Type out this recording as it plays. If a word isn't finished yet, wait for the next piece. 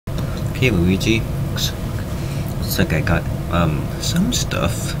Hey Luigi, looks like I got some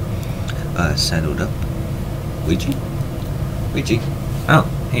stuff settled up. Luigi? Oh,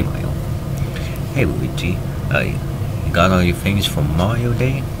 hey Mario. Hey Luigi, you got all your things from Mario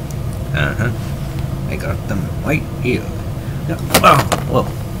Day? I got them right here. Oh, whoa,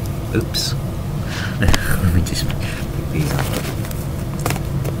 oops. Let me just pick these up.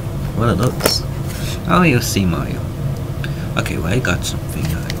 What are those? Oh, you'll see Mario. Okay, well I got something.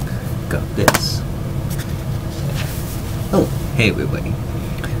 I got this. Oh, hey everybody.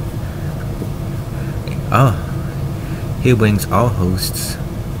 Here brings our hosts,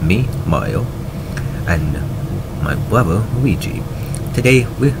 me, Mario, and my brother Luigi. Today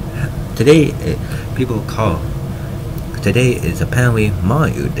is apparently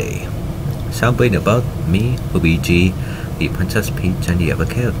Mario Day. Celebrate about me, Luigi, the Princess Peach, and the other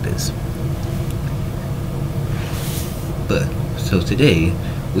characters. So today,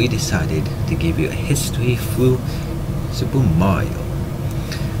 we decided to give you a history through Super Mario.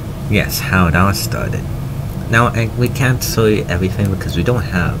 Yes, how it all started. Now, we can't show you everything because we don't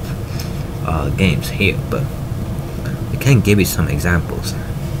have games here, but we can give you some examples.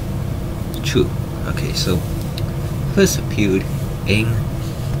 True. Okay, so first appeared in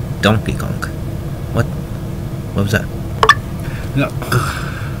Donkey Kong. What was that?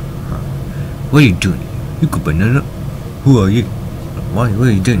 What are you doing? You good banana? Who are you? What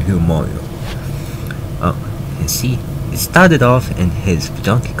are you doing here, Mario? Oh, and see, it started off in his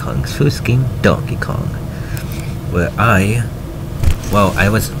Donkey Kong's first game, Donkey Kong, where I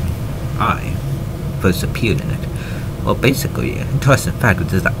first appeared in it. Well, basically, interesting fact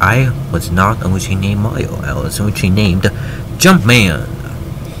is that I was not originally named Mario. I was originally named Jumpman.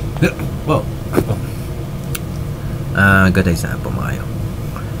 Whoa. Good example, Mario.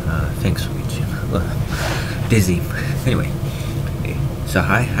 Thanks, Luigi. Dizzy. Anyway, so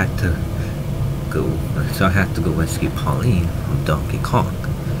I had to go rescue Pauline from Donkey Kong.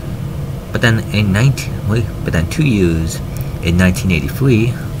 But then 2 years in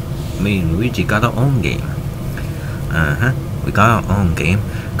 1983, me and Luigi got our own game. We got our own game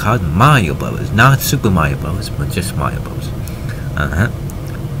called Mario Brothers, not Super Mario Brothers, but just Mario Brothers.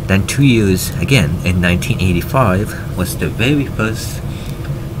 Then 2 years again in 1985 was the very first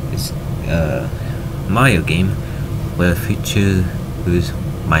Mario game where feature was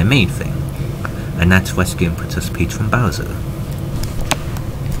my main thing, and that's rescuing Princess Peach from Bowser.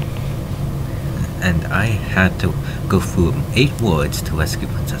 And I had to go through 8 worlds to rescue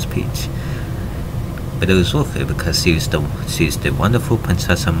Princess Peach. But it was worth it because she's the wonderful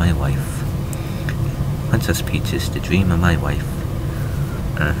princess of my life. Princess Peach is the dream of my life.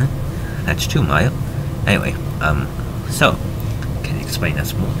 That's true, Mario. Anyway, so can you explain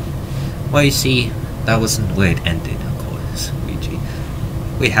us more? Well, you see, that wasn't where it ended, of course, Luigi.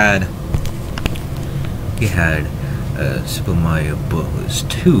 We had Super Mario Bros.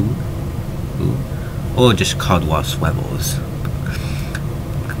 2, or just called Lost Levels.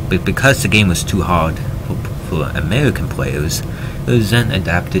 But because the game was too hard for American players, it was then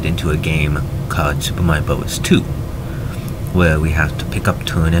adapted into a game called Super Mario Bros. 2, where we have to pick up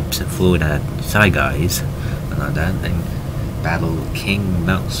turnips and throw it at side guys and all that, and battle King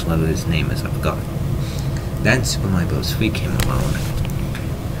Mouse, whatever his name is, I forgot. Then Super Mario Bros. 3 came along.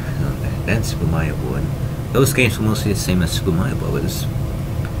 Then Super Mario World. Those games were mostly the same as Super Mario Bros.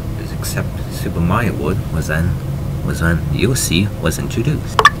 Except Super Mario World was when Yoshi was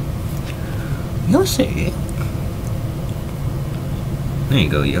introduced. Yoshi? There you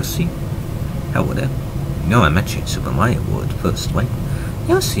go, Yoshi. How would it? No, I mentioned Super Mario World first, right?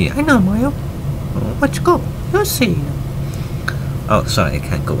 Yoshi, I know Mario. Oh, let's go. Yoshi. Oh, sorry, I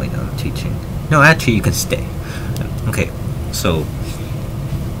can't go right now, I'm teaching. No, actually, you can stay. Okay, so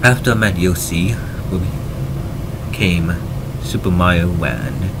after I met Yoshi, came Super Mario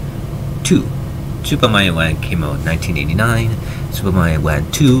Land 2. Super Mario Land came out in 1989. Super Mario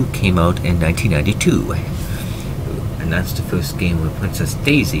Land 2 came out in 1992. And that's the first game where Princess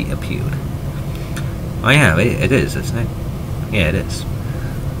Daisy appeared. Oh yeah, it is, isn't it? Yeah, it is.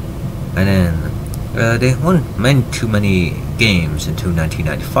 And then there weren't too many games until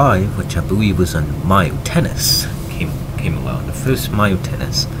 1995, which I believe was on Mario Tennis came along. The first Mario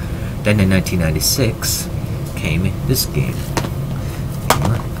Tennis. Then in 1996 came this game.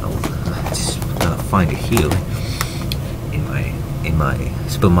 Find it here in my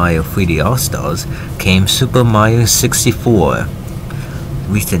Super Mario 3D All-Stars came Super Mario 64,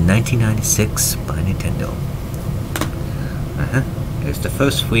 released in 1996 by Nintendo. It was the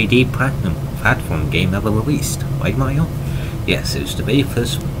first 3D platform game ever released, right Mario? Yes, it was the very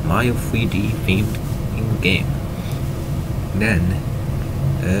first Mario 3D themed game. Then,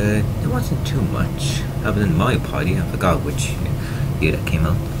 there wasn't too much, other than Mario Party. I forgot which year that came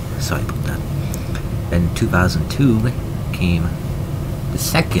out. Sorry about that. Then in 2002 came the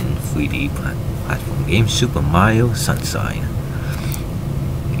second 3D platform game, Super Mario Sunshine.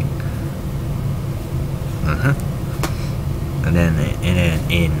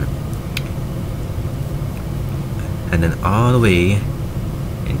 And then all the way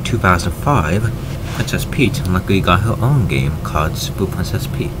in 2005, Princess Peach luckily got her own game called Super Princess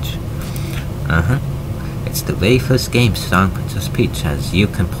Peach. It's the very first game starring Princess Peach, as you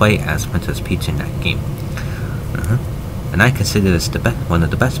can play as Princess Peach in that game. And I consider this one of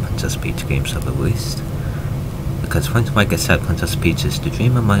the best Princess Peach games ever released, because like I said, Princess Peach is the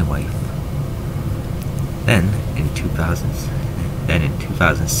dream of my wife. Then in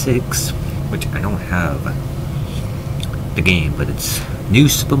 2006, which I don't have the game, but it's New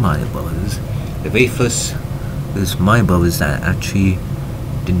Super Mario Bros. The very first Mario Bros. That actually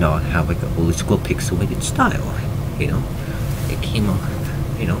did not have like an old school pixelated style. It came out,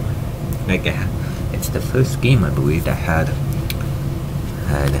 like it's the first game I believe that had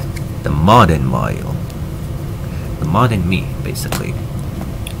the modern Mario, the modern me, basically.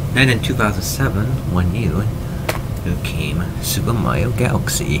 Then in 2007, 1 year, it came Super Mario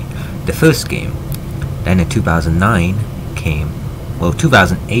Galaxy, the first game. Then in 2009 came,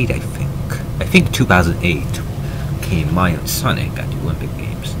 2008 I think 2008 came Mario and Sonic at the Olympic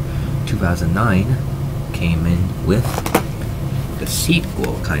Games. 2009 came in with the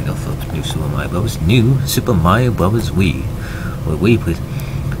sequel, kind of New Super Mario Bros. New Super Mario Bros. Wii, where Wii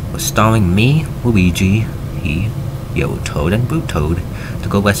was starring me, Luigi, Yellow Toad, and Blue Toad to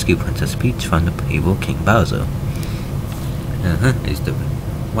go rescue Princess Peach from the evil King Bowser. It's the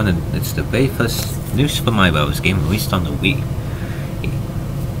very first New Super Mario Bros. Game released on the Wii.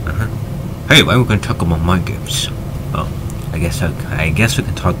 Hey, why are we going to talk about my games? Oh, I guess we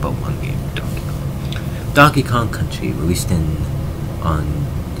can talk about one game, Donkey Kong Country, released on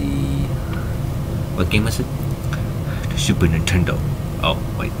the, what game was it? The Super Nintendo. Oh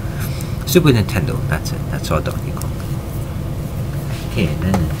wait, Super Nintendo. That's it. That's all Donkey Kong. Okay, and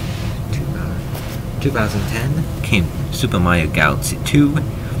then 2010 came Super Mario Galaxy 2.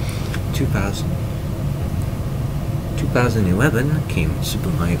 2011 came Super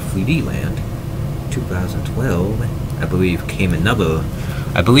Mario 3D Land. 2012, I believe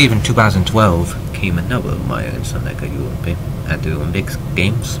in 2012 came another Mario and Sonic at the Olympic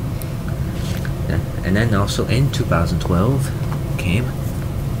Games. And then also in 2012 came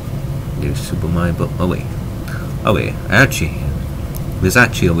the Super Mario Bros. Oh wait, there's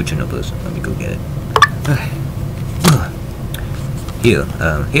actually original version. Let me go get it. Here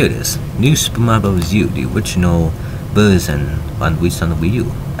it is. New Super Mario Bros. U, the original version released on the Wii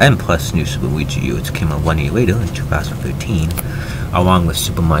U, and plus New Super Luigi U, which came out 1 year later in 2013, along with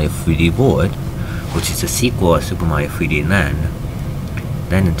Super Mario 3D World, which is a sequel of Super Mario 3D Land.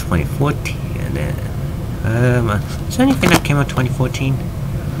 Then in 2014, and then is there anything that came out in 2014?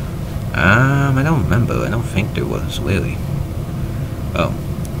 I don't remember. I don't think there was really. Oh,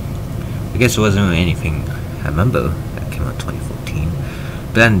 I guess there wasn't really anything I remember that came out in 2014.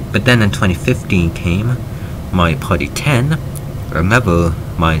 But then in 2015 came Mario Party 10. I remember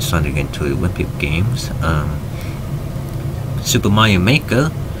Mario and Sonic into the Olympic Games. Super Mario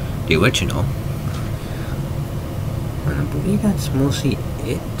Maker, the original. And I believe that's mostly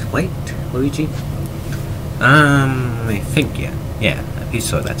it, right, Luigi? I think, yeah, I think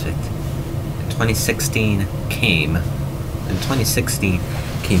so, that's it. In 2016 came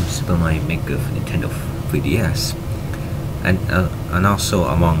Super Mario Maker for Nintendo 3DS. And also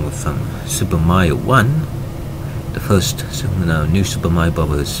along with Super Mario 1, the first New Super Mario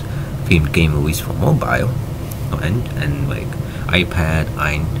Bros. Themed game released for mobile, and like iPad,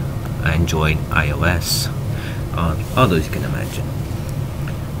 Android, iOS, all those you can imagine.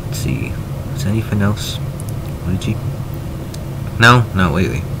 Let's see, is there anything else, Luigi? No,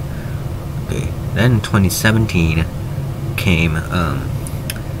 wait. Okay, then 2017 came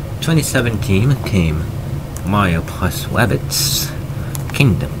Mario plus Rabbids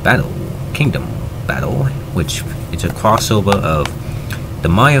Kingdom Battle, which is a crossover of the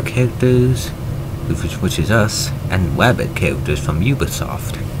Mario characters, which is us, and Rabbid characters from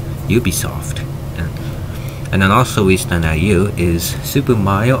Ubisoft. And then also released on that year is Super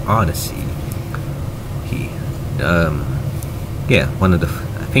Mario Odyssey. One of the,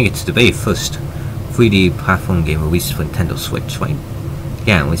 I think it's the very first 3D platform game released for Nintendo Switch, right?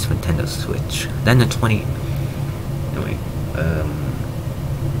 Yeah, released for Nintendo Switch. Then the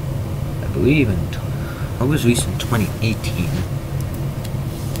I believe what was released in 2018?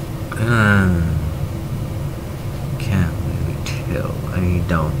 Can't really Hill. I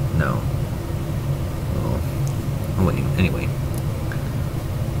don't know. Oh, anyway.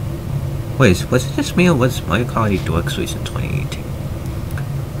 Wait, was it just me or was Mario Kart 8 Deluxe released in 2018?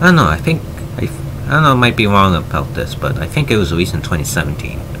 I don't know, I don't know, I might be wrong about this, but I think it was released in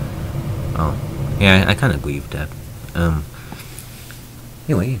 2017. Oh, yeah, I kind of agree with that.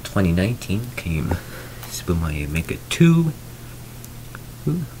 Anyway, in 2019 came Super Mario Maker 2,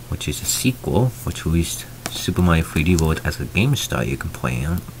 which is a sequel, which released Super Mario 3D World as a game style you can play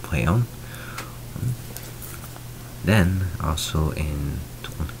on. Then, also in...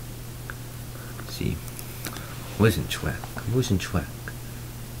 Let's see... Who's in track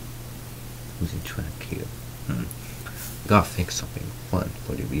here? Gotta think something fun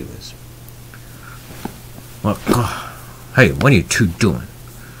for the viewers. Well, hey, what are you two doing?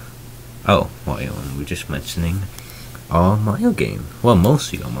 Oh, Mario, we're just mentioning all Mario games. Well,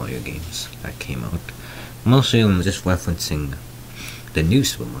 mostly all Mario games that came out. Mostly I'm just referencing the new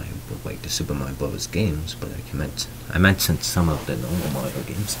Super Mario, like the Super Mario Bros. Games, but I mentioned some of the normal Mario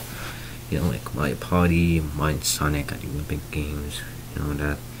games. You know, like Mario Party, Mario and Sonic, and the Olympic games, you know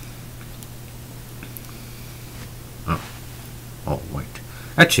that. Oh, right.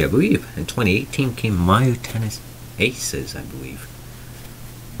 Actually, I believe in 2018 came Mario Tennis Aces, I believe.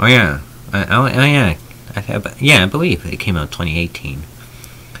 Oh yeah, yeah. I believe it came out in 2018.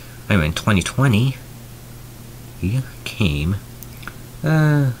 Anyway, in 2020, here came,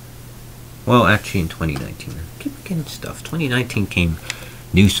 well, actually in 2019, I keep getting stuff. 2019 came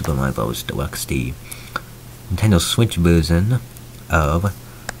New Super Mario Bros. Deluxe, the Nintendo Switch version of,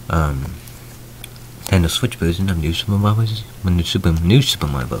 New Super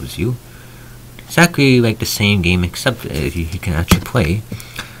Mario Bros. U. Exactly like the same game, except you can actually play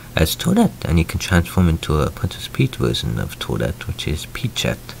as Toadette, and you can transform into a Princess Peach version of Toadette, which is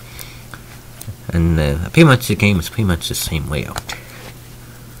Peachette. And pretty much the game is pretty much the same layout.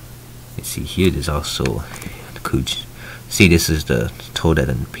 You see here, there's also the Cooch. See, this is the Toadette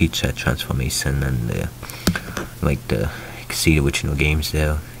and Peachette transformation, and you can see the original games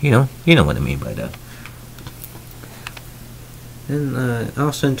there. You know what I mean by that. And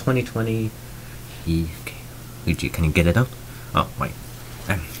also in 2020, Luigi, can you get it up? Oh, wait.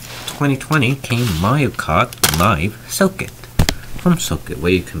 2020 came Mario Kart Live Circuit from Circuit,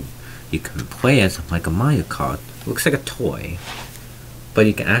 where you can play as like a Mario Kart. It looks like a toy, but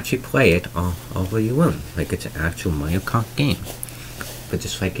you can actually play it all over your room, like it's an actual Mario Kart game. But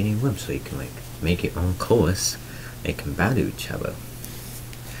just like any room, so you can like make your own course. They can battle each other.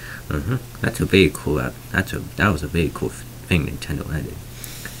 That's a very cool. That was a very cool thing Nintendo added.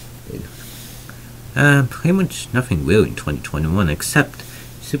 Pretty much nothing real in 2021 except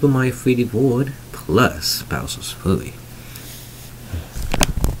Super Mario 3D World plus Bowser's Fury.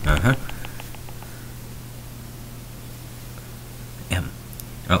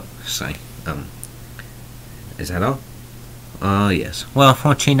 Oh, sorry. Is that all? Yes. Well,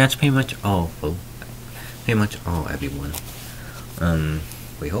 unfortunately, that's pretty much all, folks. Pretty much all, everyone.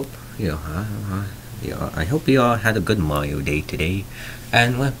 We hope I hope you all had a good Mario Day today.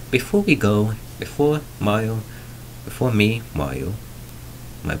 And well, before we go, before me, Mario,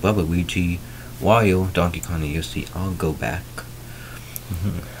 my brother Luigi, Wario, Donkey Kong, and Yoshi, I'll go back.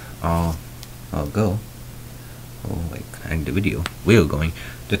 I'll go. Oh, like end the video. We're going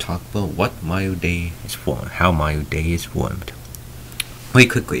to talk about what Mario Day is formed, how Mario Day is formed. Very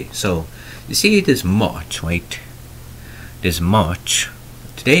quickly. So, you see, there's March, right? There's March.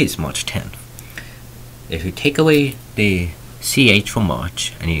 Today is March 10th. If you take away the CH from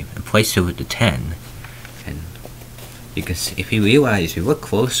March and you replace it with the 10, and because if you realize, if you look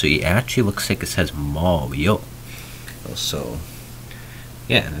closer, it actually looks like it says Mario. So,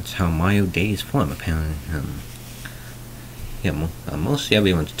 yeah, that's how Mario Day is formed. Apparently, mostly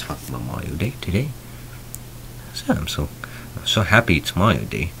everyone's talking about Mario Day today. So I'm so happy it's Mario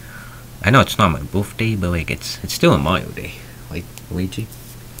Day. I know it's not my birthday, but like it's still a Mario Day, right, Luigi?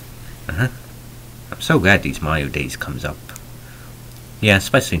 I'm so glad these Mario Days comes up. Yeah,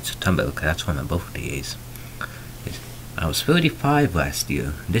 especially in September, because that's when my birthday is. I was 35 last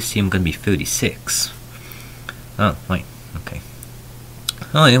year. This year I'm gonna be 36. Oh, wait, okay.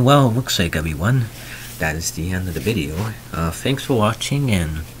 Oh, yeah, well, looks like everyone, that is the end of the video. Thanks for watching,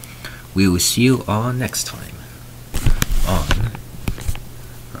 and we will see you all next time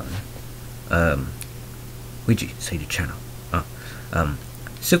on Luigi, say the channel.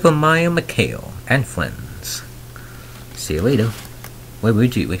 Super Mario Mikhail and friends. See you later. Wait,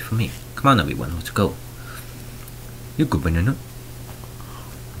 Luigi, wait for me. Come on, everyone, let's go. You good banana?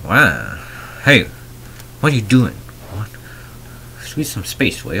 Wow. Hey, what are you doing? What? Squeeze some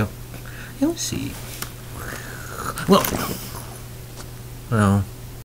space, will you? You'll see. Well. Well,